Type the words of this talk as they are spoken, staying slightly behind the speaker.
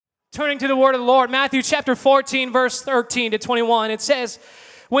Turning to the word of the Lord, Matthew chapter 14, verse 13 to 21, it says,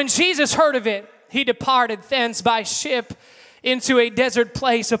 "When Jesus heard of it, he departed thence by ship into a desert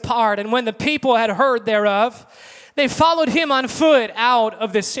place apart. And when the people had heard thereof, they followed him on foot out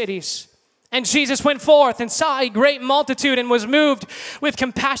of the cities. And Jesus went forth and saw a great multitude and was moved with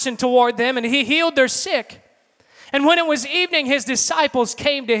compassion toward them, and he healed their sick. And when it was evening, his disciples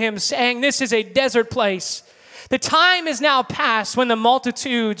came to him, saying, This is a desert place. The time is now past when the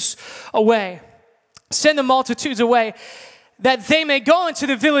multitudes away. Send the multitudes away, that they may go into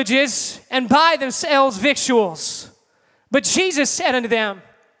the villages and buy themselves victuals. But Jesus said unto them,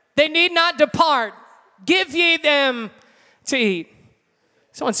 They need not depart. Give ye them to eat."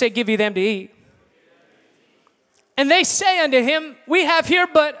 Someone say, "Give ye them to eat." And they say unto him, "We have here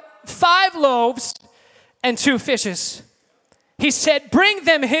but 5 loaves and 2 fishes. He said, Bring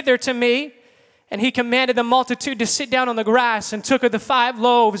them hither to me. And he commanded the multitude to sit down on the grass, and took of the 5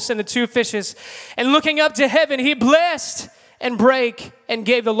 loaves and the 2 fishes. And looking up to heaven, he blessed and brake and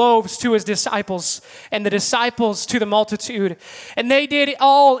gave the loaves to his disciples, and the disciples to the multitude. And they did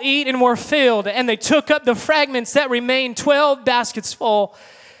all eat and were filled. And they took up the fragments that remained, 12 baskets full.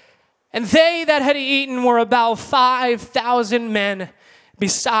 And they that had eaten were about 5,000 men,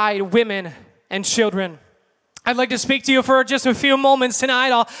 beside women and children. I'd like to speak to you for just a few moments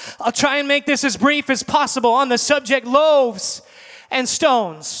tonight. I'll try and make this as brief as possible on the subject loaves and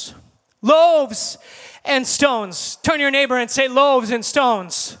stones. Loaves and stones. Turn to your neighbor and say loaves and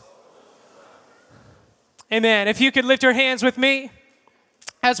stones. Amen. If you could lift your hands with me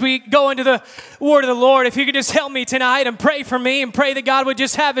as we go into the word of the Lord. If you could just help me tonight and pray for me and pray that God would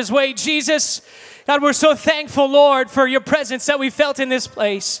just have his way. Jesus, God, we're so thankful, Lord, for your presence that we felt in this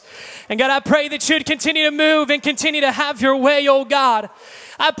place. And God, I pray that you'd continue to move and continue to have your way, oh God.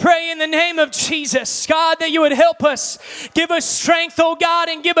 I pray in the name of Jesus, God, that you would help us, give us strength, oh God,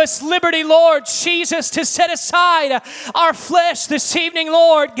 and give us liberty, Lord Jesus, to set aside our flesh this evening,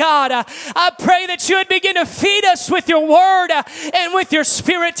 Lord God. I pray that you would begin to feed us with your word and with your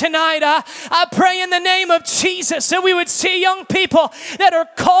spirit tonight. I pray in the name of Jesus that we would see young people that are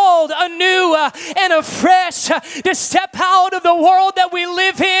called anew and afresh to step out of the world that we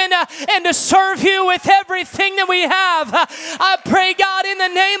live in and to serve you with everything that we have. I pray, God, in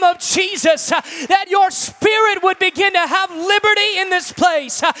the name of Jesus, that your spirit would begin to have liberty in this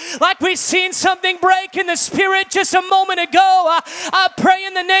place. Like we've seen something break in the spirit just a moment ago. I pray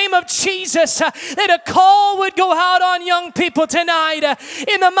in the name of Jesus that a call would go out on young people tonight.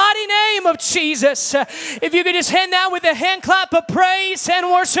 In the mighty name of Jesus. If you could just hand that with a hand clap of praise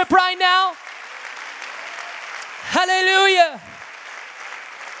and worship right now. Hallelujah.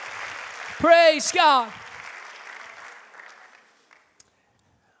 Praise God.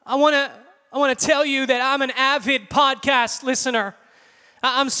 I want to tell you that I'm an avid podcast listener.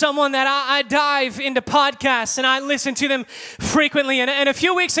 I'm someone that I dive into podcasts and I listen to them frequently. And a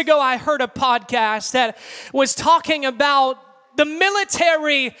few weeks ago, I heard a podcast that was talking about the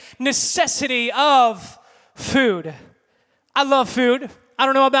military necessity of food. I love food. I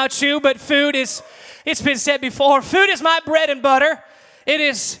don't know about you, but it's been said before, food is my bread and butter. It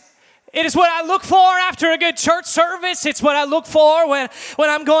is what I look for after a good church service. It's what I look for when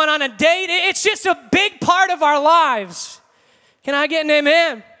I'm going on a date. It's just a big part of our lives. Can I get an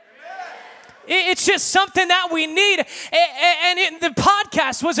amen? It's just something that we need. And the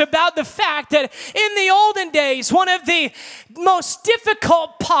podcast was about the fact that in the olden days, one of the most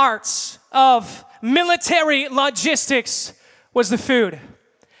difficult parts of military logistics was the food.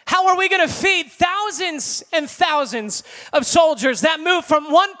 How are we going to feed thousands and thousands of soldiers that move from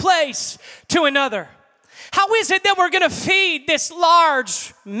one place to another? How is it that we're going to feed this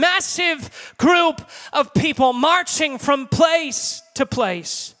large, massive group of people marching from place to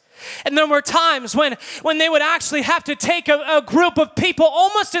place? And there were times when they would actually have to take a group of people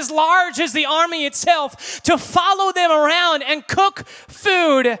almost as large as the army itself to follow them around and cook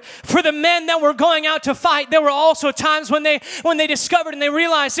food for the men that were going out to fight. There were also times when they discovered and they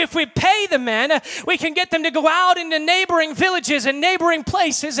realized if we pay the men, we can get them to go out into neighboring villages and neighboring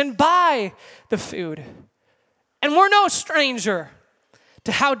places and buy the food. And we're no stranger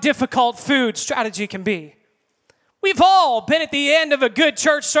to how difficult food strategy can be. We've all been at the end of a good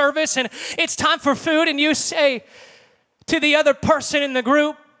church service and it's time for food, and you say to the other person in the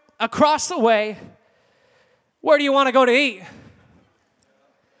group across the way, "Where do you want to go to eat?"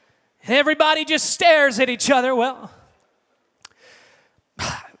 And everybody just stares at each other. Well,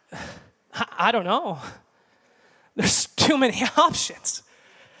 I don't know. There's too many options.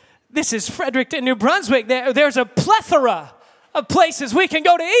 This is Fredericton, New Brunswick. There's a plethora of places we can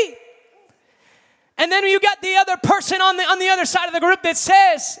go to eat. And then you got the other person on the other side of the group that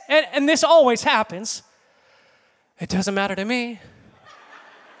says, and this always happens, it doesn't matter to me.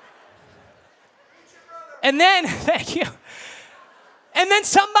 And then, thank you. And then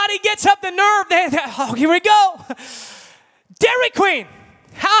somebody gets up the nerve, oh, here we go. Dairy Queen.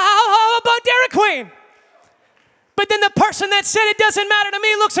 How about Dairy Queen? But then the person that said it doesn't matter to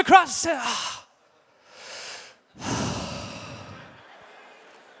me looks across and says, oh.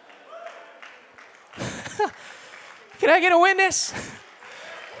 Can I get a witness?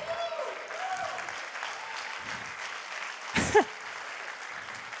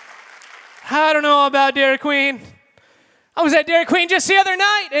 I don't know about Dairy Queen. I was at Dairy Queen just the other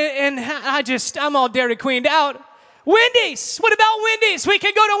night, and I'm all Dairy Queened out. Wendy's. What about Wendy's? We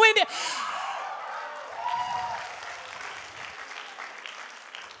could go to Wendy's.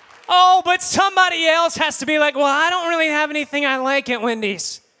 Oh, but somebody else has to be like, well, I don't really have anything I like at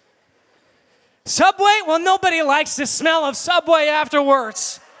Wendy's. Subway? Well, nobody likes the smell of Subway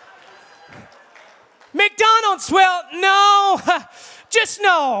afterwards. McDonald's? Well, no. Just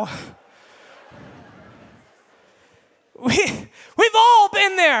no. We've all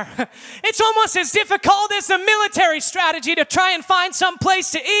been there. It's almost as difficult as the military strategy to try and find some place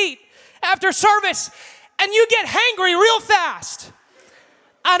to eat after service, and you get hangry real fast.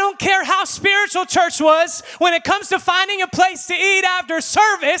 I don't care how spiritual church was, when it comes to finding a place to eat after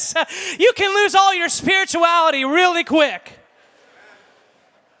service, you can lose all your spirituality really quick.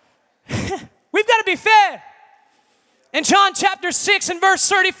 We've got to be fed. And John chapter 6 and verse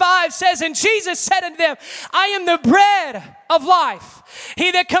 35 says, and Jesus said unto them, I am the bread of life. He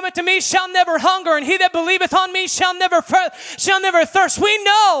that cometh to me shall never hunger, and he that believeth on me shall never thirst. We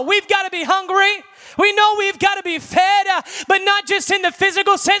know we've got to be hungry. We know we've got to be fed, but not just in the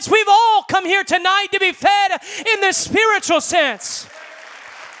physical sense. We've all come here tonight to be fed in the spiritual sense.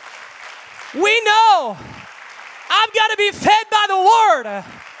 We know I've got to be fed by the Word.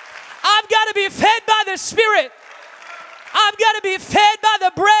 I've got to be fed by the Spirit. I've got to be fed by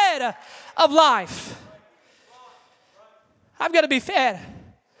the bread of life. I've got to be fed.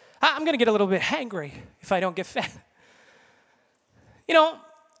 I'm going to get a little bit hangry if I don't get fed. You know,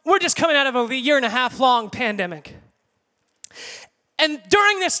 we're just coming out of a 1.5 year long pandemic. And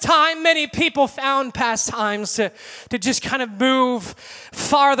during this time, many people found pastimes to just kind of move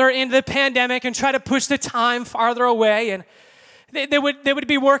farther into the pandemic and try to push the time farther away. And they would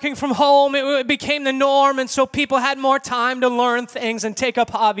be working from home. It became the norm, and so people had more time to learn things and take up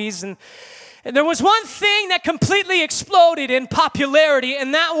hobbies. And there was one thing that completely exploded in popularity,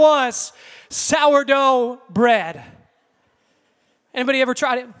 and that was sourdough bread. Anybody ever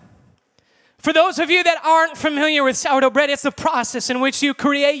tried it? For those of you that aren't familiar with sourdough bread, it's the process in which you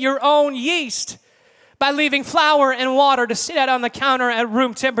create your own yeast by leaving flour and water to sit out on the counter at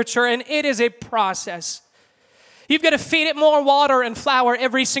room temperature, and it is a process. You've got to feed it more water and flour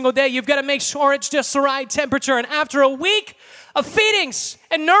every single day. You've got to make sure it's just the right temperature. And after a week of feedings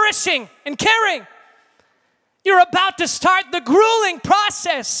and nourishing and caring, you're about to start the grueling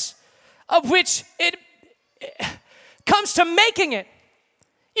process of which it comes to making it.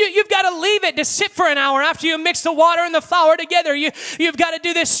 You've got to leave it to sit for an hour after you mix the water and the flour together. You've got to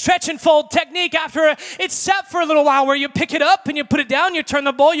do this stretch and fold technique after it's set for a little while, where you pick it up and you put it down, you turn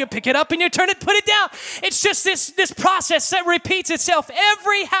the bowl, you pick it up and you put it down. It's just this process that repeats itself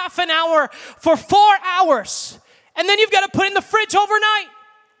every half an hour for 4 hours. And then you've got to put it in the fridge overnight.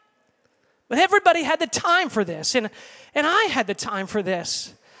 But everybody had the time for this, and I had the time for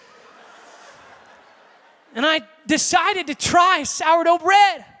this. And I decided to try sourdough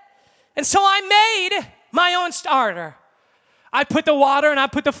bread. And so I made my own starter. I put the water and I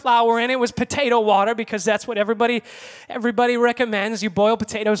put the flour in. It was potato water because that's what everybody recommends. You boil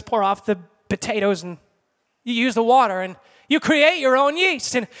potatoes, pour off the potatoes, and you use the water. And you create your own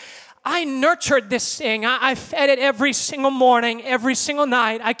yeast. And I nurtured this thing. I fed it every single morning, every single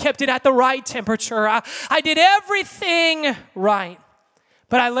night. I kept it at the right temperature. I did everything right.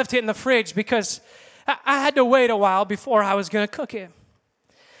 But I left it in the fridge because I had to wait a while before I was going to cook it.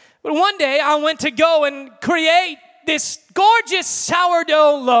 But one day I went to go and create this gorgeous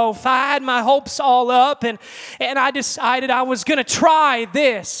sourdough loaf. I had my hopes all up, and I decided I was going to try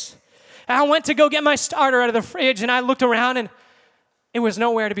this. And I went to go get my starter out of the fridge, and I looked around, and it was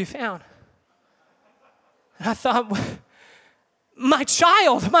nowhere to be found. And I thought, my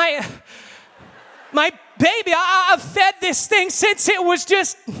child, my baby, I've fed this thing since it was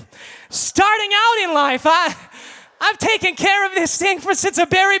just starting out in life. I've taken care of this thing since the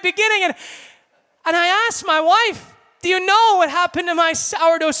very beginning. And I asked my wife, do you know what happened to my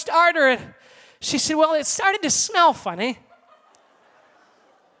sourdough starter? And she said, well, it started to smell funny.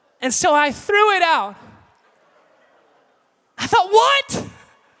 And so I threw it out. I thought, what?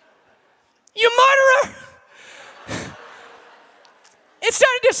 You murderer! It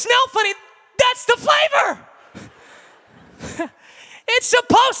started to smell funny. That's the flavor. It's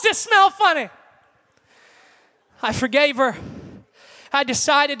supposed to smell funny. I forgave her. I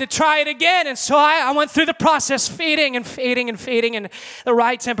decided to try it again, and so I went through the process, feeding and the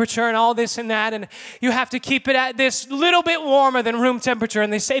right temperature and all this and that, and you have to keep it at this little bit warmer than room temperature,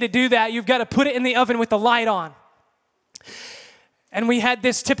 and they say to do that, you've got to put it in the oven with the light on. And we had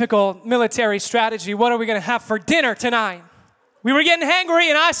this typical military strategy. What are we going to have for dinner tonight? We were getting hangry,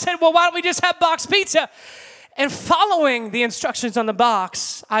 and I said, well, why don't we just have box pizza? And following the instructions on the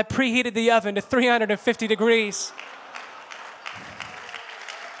box, I preheated the oven to 350 degrees.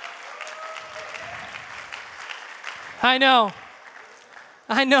 I know.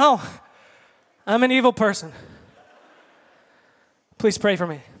 I'm an evil person. Please pray for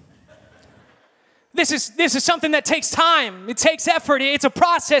me. This is something that takes time. It takes effort. It's a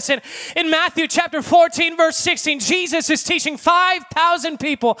process. And in Matthew chapter 14, verse 16, Jesus is teaching 5,000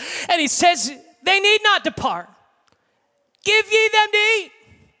 people. And he says, they need not depart. Give ye them to eat.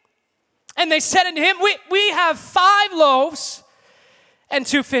 And they said unto him, we have 5 loaves and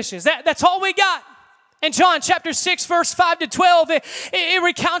 2 fishes. That's all we got. In John chapter 6, verse 5 to 12, it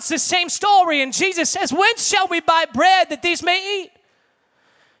recounts the same story. And Jesus says, whence shall we buy bread that these may eat?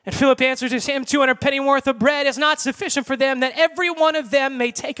 And Philip answers him, 200 pennyworth of bread is not sufficient for them, that every one of them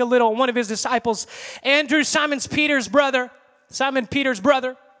may take a little. One of his disciples, Andrew, Simon Peter's brother,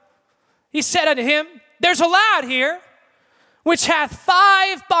 he said unto him, there's a lad here, which hath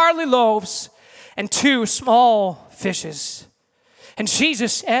 5 barley loaves and 2 small fishes. And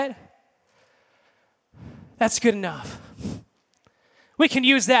Jesus said, that's good enough. We can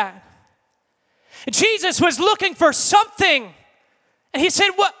use that. Jesus was looking for something. And he said,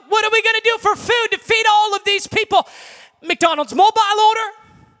 what are we going to do for food to feed all of these people? McDonald's mobile order?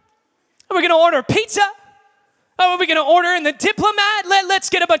 Are we going to order pizza? Are we going to order in the Diplomat?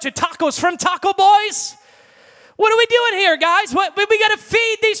 Let's get a bunch of tacos from Taco Boys. What are we doing here, guys? We got to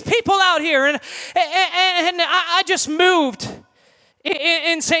feed these people out here. And I just moved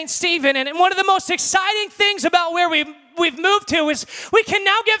in St. Stephen. And one of the most exciting things about where we've moved to is we can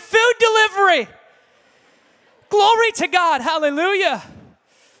now get food delivery. Glory to God. Hallelujah.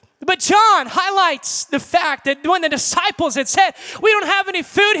 But John highlights the fact that when the disciples had said, we don't have any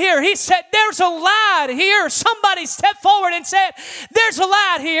food here, he said, there's a lad here. Somebody stepped forward and said, there's a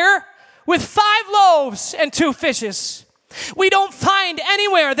lad here with 5 loaves and 2 fishes. We don't find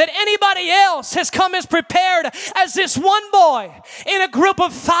anywhere that anybody else has come as prepared as this one boy in a group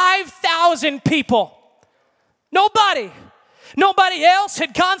of 5,000 people. Nobody else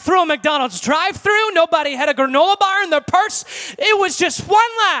had gone through a McDonald's drive-thru. Nobody had a granola bar in their purse. It was just one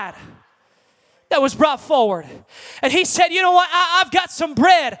lad that was brought forward. And he said, you know what? I've got some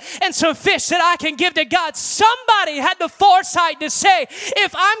bread and some fish that I can give to God. Somebody had the foresight to say,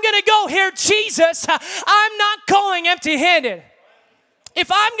 if I'm going to go hear Jesus, I'm not going empty-handed. If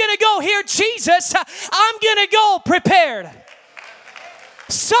I'm going to go hear Jesus, I'm going to go prepared.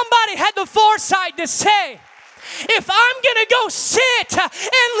 Somebody had the foresight to say, if I'm going to go sit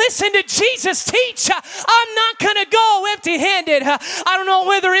and listen to Jesus teach, I'm not going to go empty-handed. I don't know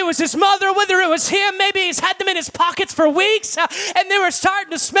whether it was his mother, whether it was him. Maybe he's had them in his pockets for weeks and they were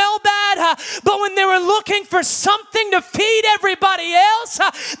starting to smell bad. But when they were looking for something to feed everybody else,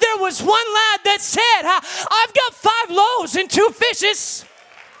 there was one lad that said, I've got 5 loaves and 2 fishes.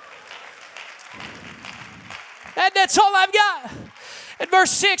 That's all I've got. And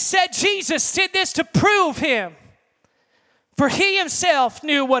verse 6 said, Jesus did this to prove him, for he himself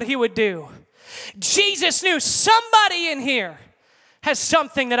knew what he would do. Jesus knew somebody in here has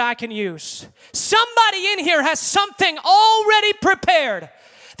something that I can use. Somebody in here has something already prepared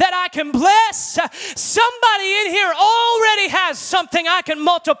that I can bless. Somebody in here already has something I can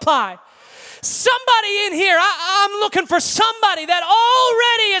multiply. Somebody in here, I'm looking for somebody that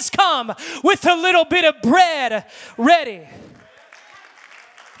already has come with a little bit of bread ready.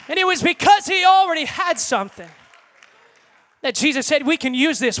 And it was because he already had something that Jesus said, we can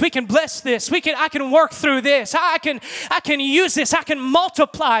use this, we can bless this, I can work through this, I can use this, I can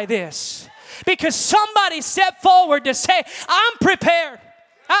multiply this. Because somebody stepped forward to say, I'm prepared.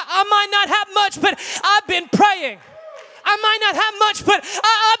 I might not have much, but I've been praying. I might not have much, but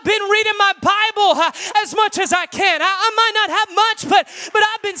I've been reading my Bible as much as I can. I might not have much, but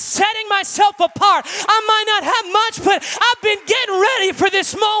I've been setting myself apart. I might not have much, but I've been getting ready for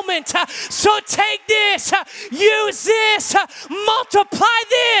this moment. So take this, use this, multiply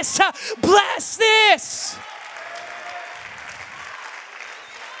this, bless this.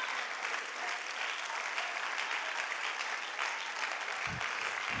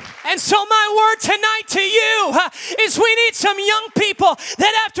 And so my word tonight to you is we need some young people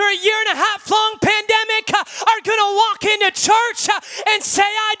that after a 1.5 year long pandemic are going to walk into church and say,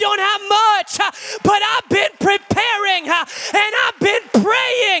 I don't have much, but I've been preparing and I've been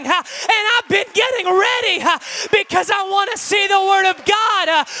praying and I've been getting ready because I want to see the word of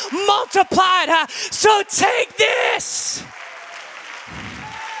God multiplied. So take this.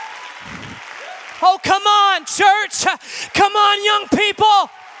 Oh, come on, church. Come on, young people.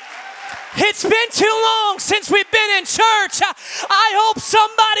 It's been too long since we've been in church. I hope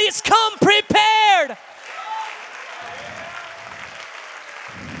somebody's come prepared.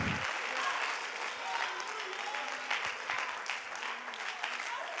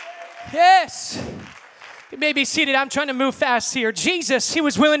 Yes. You may be seated. I'm trying to move fast here. Jesus, he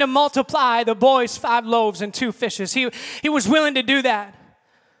was willing to multiply the boys' 5 loaves and 2 fishes. He was willing to do that.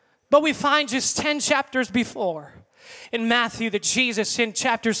 But we find just 10 chapters before in Matthew that Jesus, in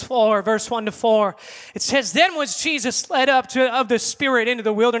chapters 4, verse 1 to 4, it says, Then was Jesus led up of the Spirit into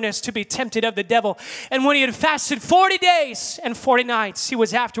the wilderness to be tempted of the devil. And when he had fasted 40 days and 40 nights, he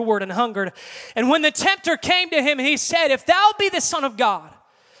was afterward and hungered. And when the tempter came to him, he said, If thou be the Son of God,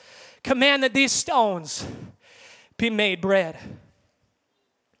 command that these stones be made bread.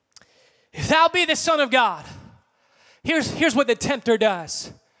 If thou be the Son of God, here's what the tempter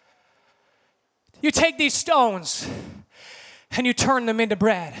does. You take these stones and you turn them into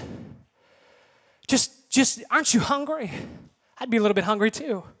bread. Just aren't you hungry? I'd be a little bit hungry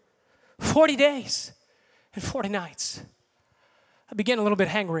too. 40 days and 40 nights. I'd be getting a little bit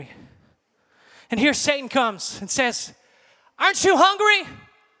hangry. And here Satan comes and says, aren't you hungry?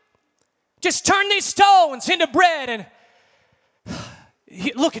 Just turn these stones into bread. And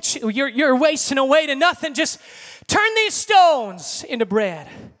look at you, you're wasting away to nothing. Just turn these stones into bread.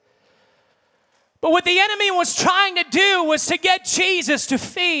 But what the enemy was trying to do was to get Jesus to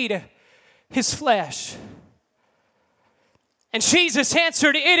feed his flesh. And Jesus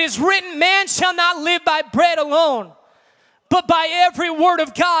answered, It is written, man shall not live by bread alone, but by every word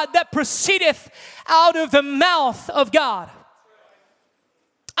of God that proceedeth out of the mouth of God.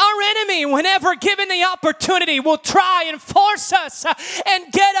 Our enemy, whenever given the opportunity, will try and force us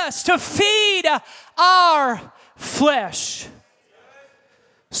and get us to feed our flesh.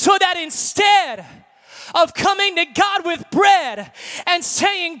 So that instead of coming to God with bread and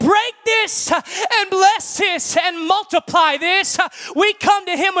saying, break this and bless this and multiply this, we come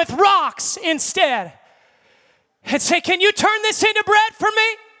to him with rocks instead and say, can you turn this into bread for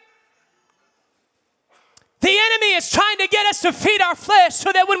me? The enemy is trying to get us to feed our flesh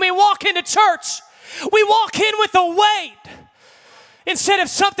so that when we walk into church, we walk in with a weight instead of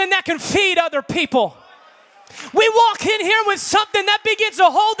something that can feed other people. We walk in here with something that begins to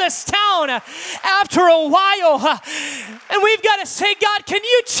hold us down after a while. And we've got to say, God, can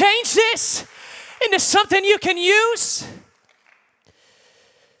you change this into something you can use?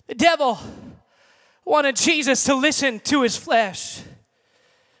 The devil wanted Jesus to listen to his flesh.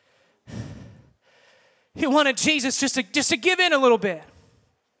 He wanted Jesus just to give in a little bit.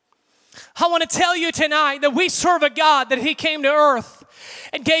 I want to tell you tonight that we serve a God that he came to earth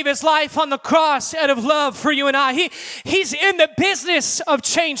and gave his life on the cross out of love for you and I. He's in the business of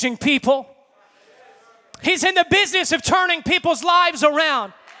changing people. He's in the business of turning people's lives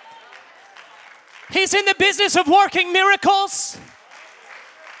around. He's in the business of working miracles.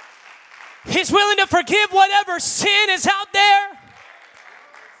 He's willing to forgive whatever sin is out there.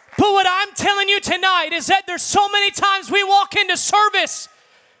 But what I'm telling you tonight is that there's so many times we walk into service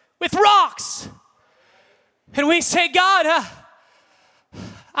with rocks and we say, God,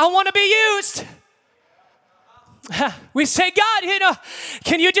 I want to be used. We say, God,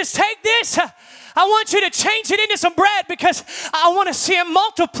 can you just take this? I want you to change it into some bread because I want to see it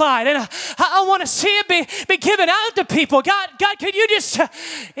multiplied and I want to see it be given out to people. God, can you just,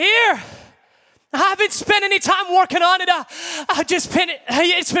 here, I haven't spent any time working on it.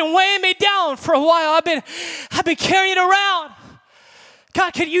 It's been weighing me down for a while. I've been carrying it around.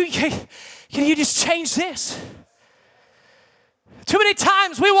 God, can you just change this? Too many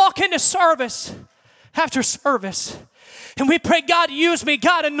times we walk into service after service and we pray, God, use me,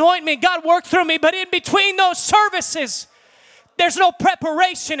 God, anoint me, God, work through me. But in between those services, there's no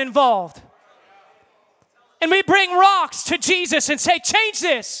preparation involved. And we bring rocks to Jesus and say, change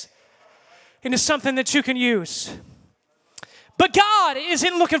this into something that you can use. But God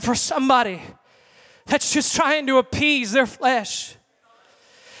isn't looking for somebody that's just trying to appease their flesh.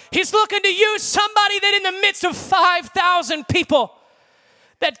 He's looking to use somebody that in the midst of 5,000 people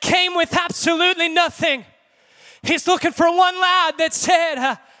that came with absolutely nothing, he's looking for one lad that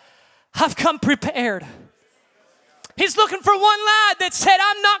said, I've come prepared. He's looking for one lad that said,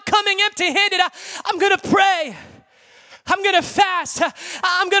 I'm not coming empty-handed. I'm going to pray. I'm going to fast.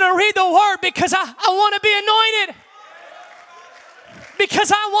 I'm going to read the word because I want to be anointed.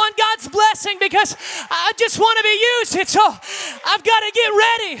 Because I want God's blessing. Because I just want to be used. And so I've got to get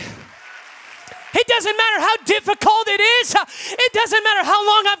ready. It doesn't matter how difficult it is. It doesn't matter how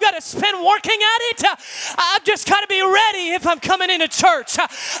long I've got to spend working at it. I've just got to be ready if I'm coming into church.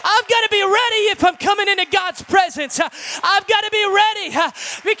 I've got to be ready if I'm coming into God's presence. I've got to be ready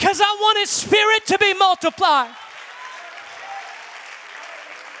because I want His Spirit to be multiplied.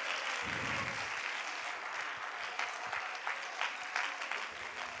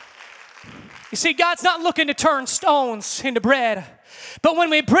 You see, God's not looking to turn stones into bread. But when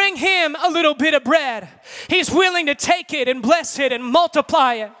we bring Him a little bit of bread, He's willing to take it and bless it and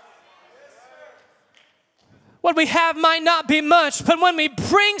multiply it. What we have might not be much, but when we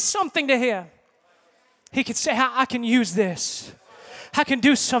bring something to Him, He can say, I can use this. I can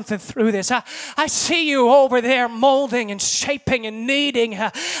do something through this. I see you over there molding and shaping and kneading.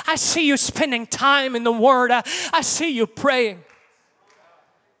 I see you spending time in the Word. I see you praying.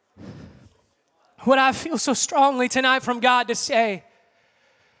 What I feel so strongly tonight from God to say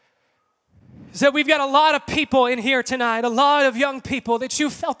is that we've got a lot of people in here tonight, a lot of young people that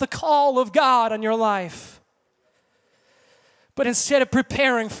you felt the call of God on your life. But instead of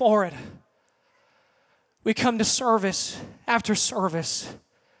preparing for it, we come to service after service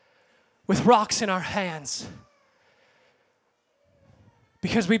with rocks in our hands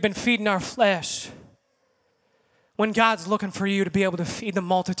because we've been feeding our flesh when God's looking for you to be able to feed the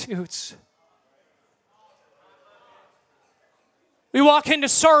multitudes. We walk into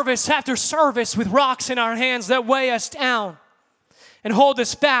service after service with rocks in our hands that weigh us down and hold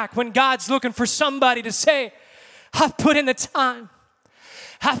us back when God's looking for somebody to say, I've put in the time.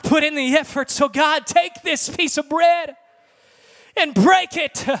 I've put in the effort. So God, take this piece of bread and break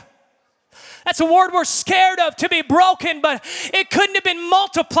it. That's a word we're scared of, to be broken, but it couldn't have been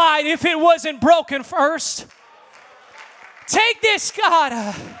multiplied if it wasn't broken first. Take this, God.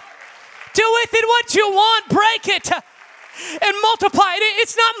 Do with it what you want. Break it. And multiply it.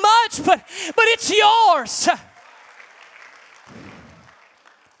 It's not much, but it's yours.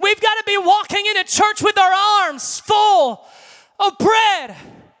 We've got to be walking into church with our arms full of bread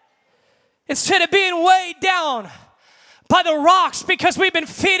instead of being weighed down by the rocks because we've been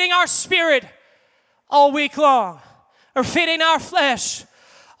feeding our spirit all week long or feeding our flesh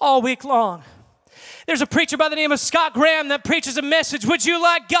all week long. There's a preacher by the name of Scott Graham that preaches a message, would you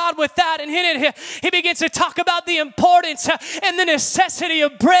like God with that? And in it, he begins to talk about the importance and the necessity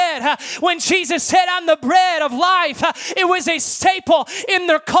of bread. When Jesus said, I'm the bread of life, it was a staple in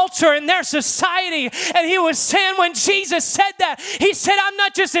their culture, in their society. And he was saying when Jesus said that, he said, I'm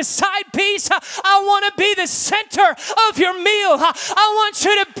not just a side piece. I want to be the center of your meal. I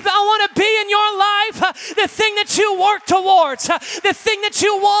want to be in your life the thing that you work towards, the thing that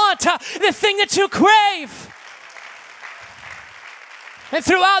you want, the thing that you crave. And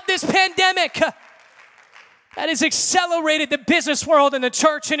throughout this pandemic, that has accelerated the business world and the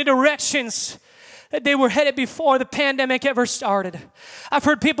church into directions that they were headed before the pandemic ever started. I've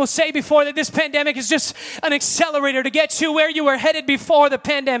heard people say before that this pandemic is just an accelerator to get you where you were headed before the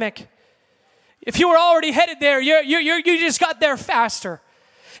pandemic. If you were already headed there, you just got there faster.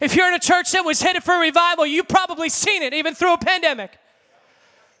 If you're in a church that was headed for a revival, you've probably seen it even through a pandemic.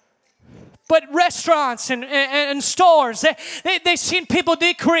 But restaurants and stores, they've seen people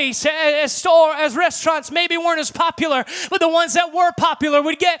decrease as restaurants maybe weren't as popular, but the ones that were popular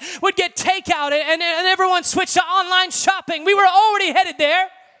would get takeout and everyone switched to online shopping. We were already headed there,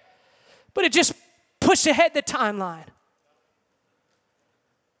 but it just pushed ahead the timeline.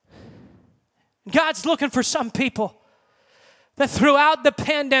 God's looking for some people that throughout the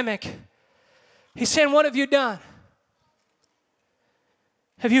pandemic, He's saying, what have you done?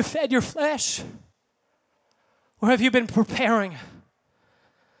 Have you fed your flesh? Or have you been preparing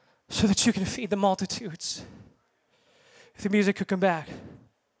so that you can feed the multitudes? If the music could come back.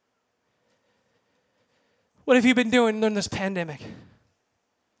 What have you been doing during this pandemic?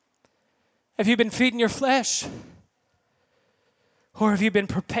 Have you been feeding your flesh? Or have you been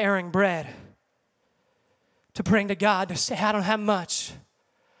preparing bread to bring to God to say, I don't have much,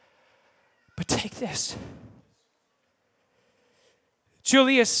 but take this.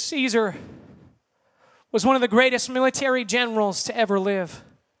 Julius Caesar was one of the greatest military generals to ever live.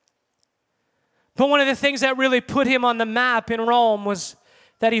 But one of the things that really put him on the map in Rome was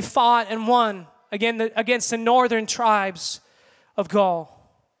that he fought and won against the northern tribes of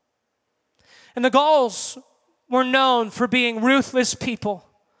Gaul. And the Gauls were known for being ruthless people,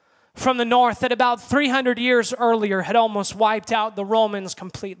 from the north that about 300 years earlier had almost wiped out the Romans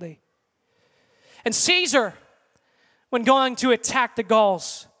completely. And Caesar, when going to attack the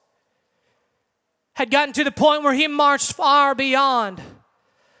Gauls, had gotten to the point where he marched far beyond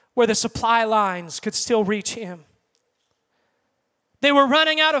where the supply lines could still reach him. They were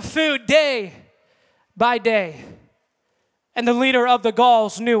running out of food day by day, and the leader of the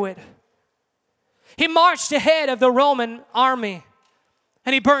Gauls knew it. He marched ahead of the Roman army,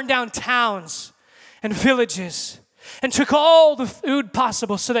 and he burned down towns and villages and took all the food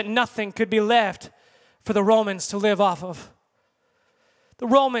possible so that nothing could be left for the Romans to live off of. The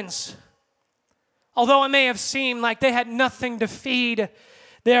Romans, although it may have seemed like they had nothing to feed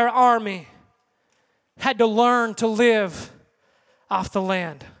their army, had to learn to live off the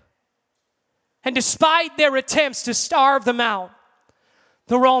land. And despite their attempts to starve them out,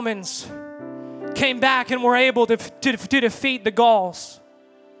 the Romans came back and were able to defeat the Gauls.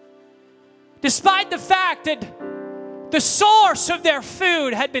 Despite the fact that the source of their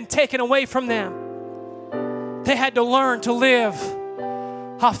food had been taken away from them, they had to learn to live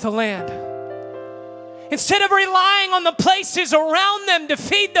off the land. Instead of relying on the places around them to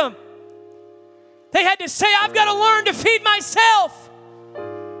feed them, they had to say, I've got to learn to feed myself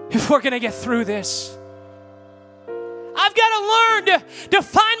if we're going to get through this. I've got to learn to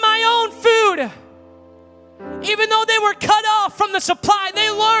find my own food. Even though they were cut off from the supply, they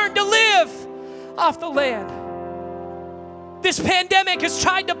learned to live off the land. This pandemic has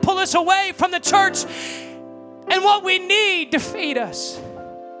tried to pull us away from the church and what we need to feed us.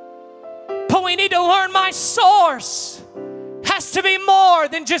 But we need to learn my source has to be more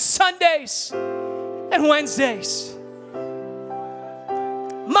than just Sundays and Wednesdays.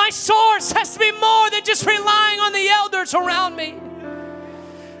 My source has to be more than just relying on the elders around me.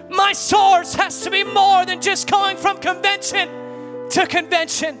 My source has to be more than just going from convention to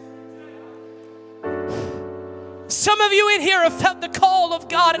convention. Some of you in here have felt the call of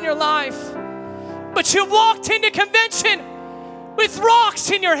God in your life, but you've walked into convention with rocks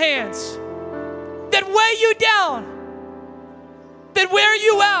in your hands that weigh you down, that wear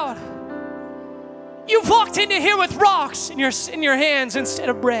you out. You've walked into here with rocks in your hands instead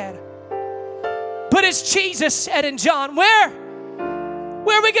of bread. But as Jesus said in John, where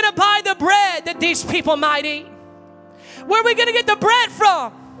are we going to buy the bread that these people might eat? Where are we going to get the bread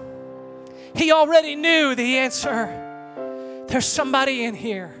from? He already knew the answer. There's somebody in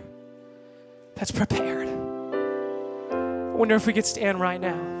here that's prepared. I wonder if we could stand right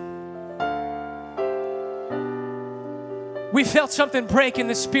now. We felt something break in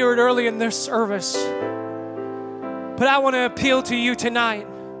the spirit early in this service. But I want to appeal to you tonight.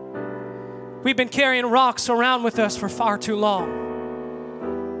 We've been carrying rocks around with us for far too long.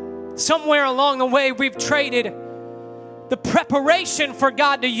 Somewhere along the way, we've traded the preparation for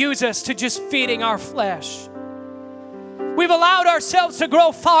God to use us to just feeding our flesh. We've allowed ourselves to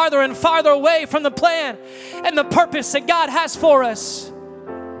grow farther and farther away from the plan and the purpose that God has for us.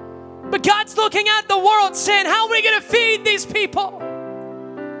 But God's looking at the world saying, how are we going to feed these people?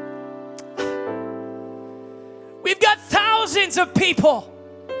 We've got thousands of people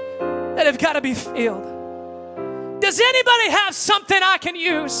that have got to be filled. Does anybody have something I can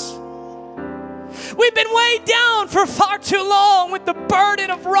use? We've been weighed down for far too long with the burden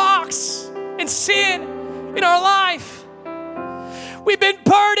of rocks and sin in our life. We've been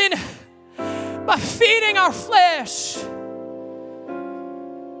burdened by feeding our flesh.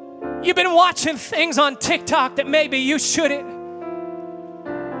 You've been watching things on TikTok that maybe you shouldn't.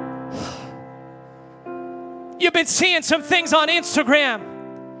 You've been seeing some things on Instagram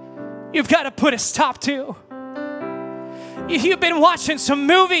you've got to put a stop to. You've been watching some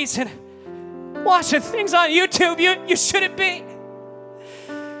movies and watching things on YouTube you shouldn't be.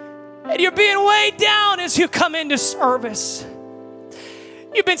 And you're being weighed down as you come into service.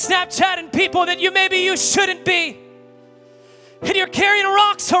 You've been Snapchatting people that maybe you shouldn't be. And you're carrying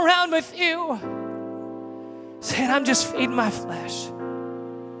rocks around with you, saying, I'm just feeding my flesh.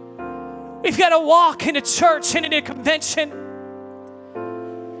 We've got to walk into church and into convention.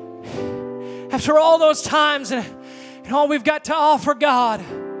 After all those times, and all we've got to offer God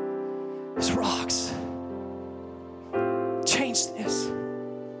is rocks. Change this.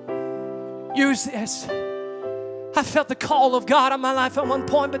 Use this. I felt the call of God on my life at one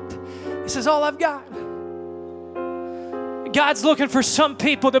point, but this is all I've got. God's looking for some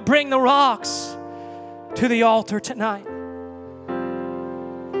people to bring the rocks to the altar tonight.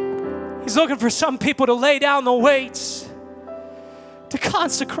 He's looking for some people to lay down the weights, to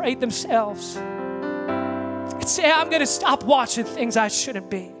consecrate themselves, and say, I'm going to stop watching things I shouldn't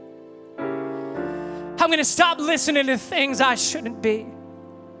be. I'm going to stop listening to things I shouldn't be.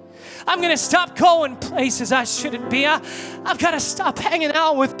 I'm going to stop going places I shouldn't be. I've got to stop hanging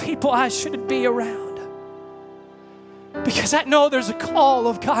out with people I shouldn't be around. Because I know there's a call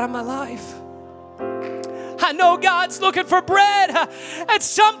of God in my life. I know God's looking for bread at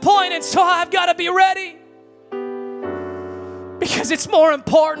some point, and so I've got to be ready. Because it's more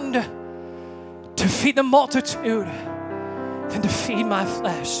important to feed the multitude than to feed my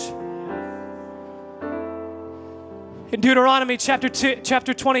flesh. In Deuteronomy chapter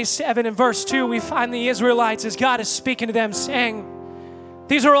 27 and verse 2, we find the Israelites as God is speaking to them, saying,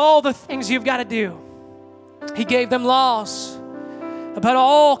 these are all the things you've got to do. He gave them laws about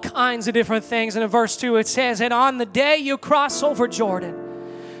all kinds of different things. And in verse 2 it says, and on the day you cross over Jordan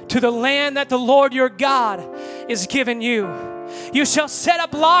to the land that the Lord your God is giving you, you shall set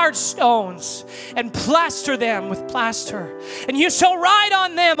up large stones and plaster them with plaster. And you shall write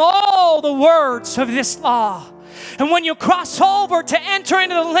on them all the words of this law. And when you cross over to enter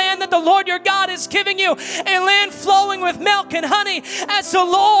into the land that the Lord your God is giving you, a land flowing with milk and honey, as the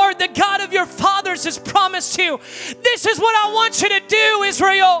Lord, the God of your fathers, has promised you, this is what I want you to do,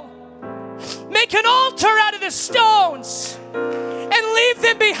 Israel. Make an altar out of the stones and leave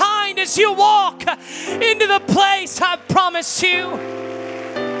them behind as you walk into the place I've promised you.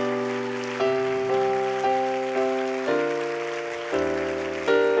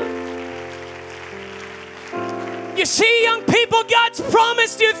 You see, young people, God's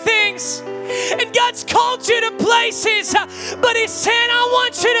promised you things and God's called you to places, but He's saying, I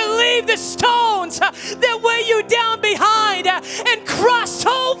want you to leave the stones that weigh you down behind and cross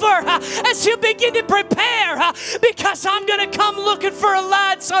over as you begin to prepare, because I'm going to come looking for a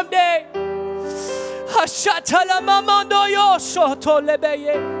lad someday.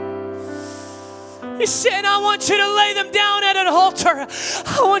 He's saying, I want you to lay them down at an altar.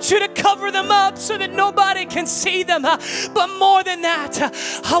 I want you to cover them up so that nobody can see them. But more than that,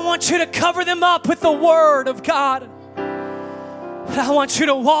 I want you to cover them up with the Word of God. And I want you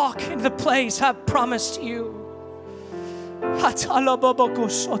to walk into the place I've promised you.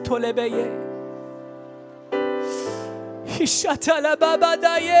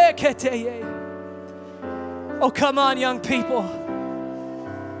 Oh, come on, young people.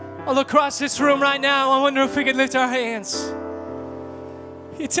 All across this room right now, I wonder if we could lift our hands.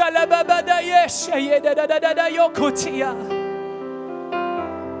 We just got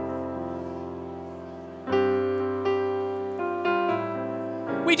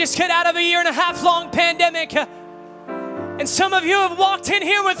out of a 1.5-year long pandemic. And some of you have walked in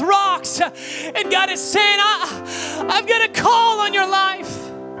here with rocks. And God is saying, I've got a call on your life.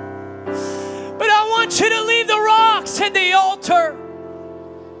 But I want you to leave the rocks at the altar.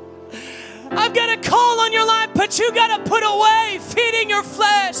 I've got a call on your life, but you got to put away feeding your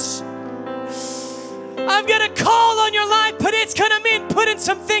flesh. I've got a call on your life, but it's going to mean putting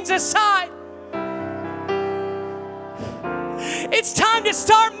some things aside. It's time to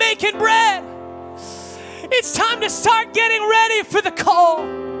start making bread. It's time to start getting ready for the call.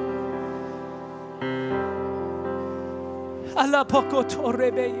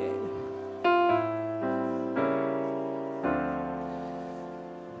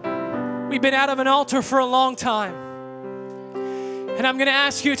 We've been out of an altar for a long time. And I'm going to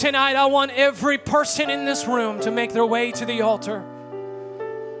ask you tonight, I want every person in this room to make their way to the altar.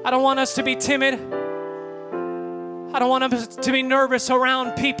 I don't want us to be timid. I don't want us to be nervous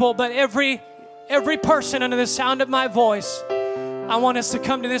around people, but every person under the sound of my voice, I want us to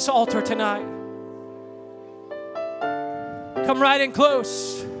come to this altar tonight. Come right in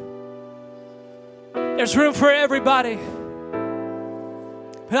close. There's room for everybody.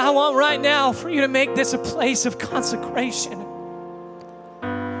 But I want right now for you to make this a place of consecration.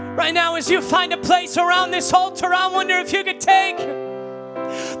 Right now, as you find a place around this altar, I wonder if you could take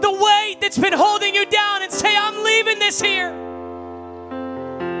the weight that's been holding you down and say, I'm leaving this here.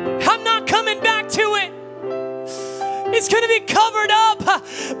 I'm not coming back to it. It's going to be covered up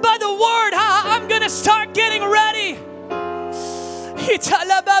by the Word. I'm going to start getting ready.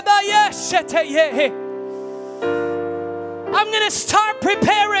 I'm going to start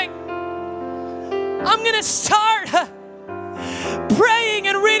preparing. I'm going to start praying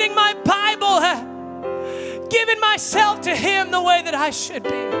and reading my Bible, giving myself to Him the way that I should be.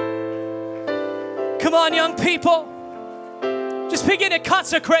 Come on, young people. Just begin to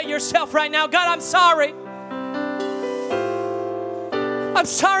consecrate yourself right now. God, I'm sorry. I'm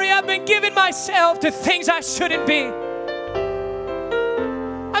sorry I've been giving myself to things I shouldn't be.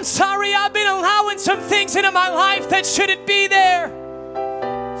 I'm sorry I've been allowing some things into my life that shouldn't be there.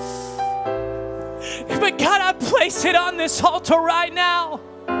 But God, I place it on this altar right now.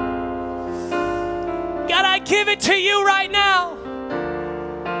 God, I give it to you right now.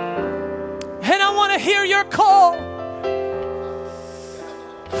 And I want to hear your call.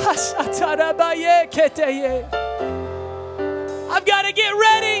 I've got to get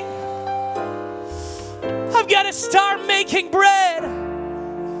ready. I've got to start making bread.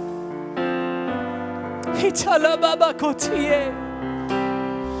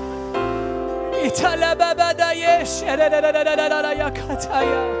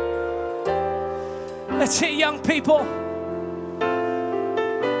 That's it, young people.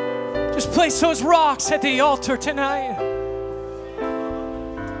 Just place those rocks at the altar tonight.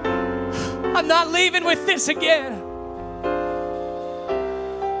 I'm not leaving with this again.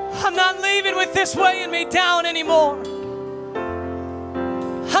 I'm not leaving with this weighing me down anymore.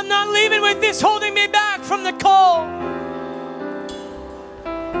 I'm not leaving with this holding me back from the call.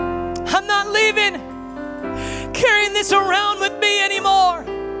 I'm not leaving carrying this around with me anymore.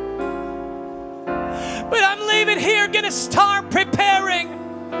 But I'm leaving here gonna start preparing.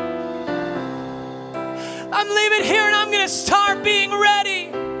 I'm leaving here and I'm gonna start being ready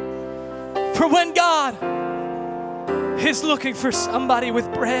for when God is looking for somebody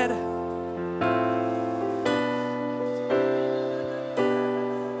with bread.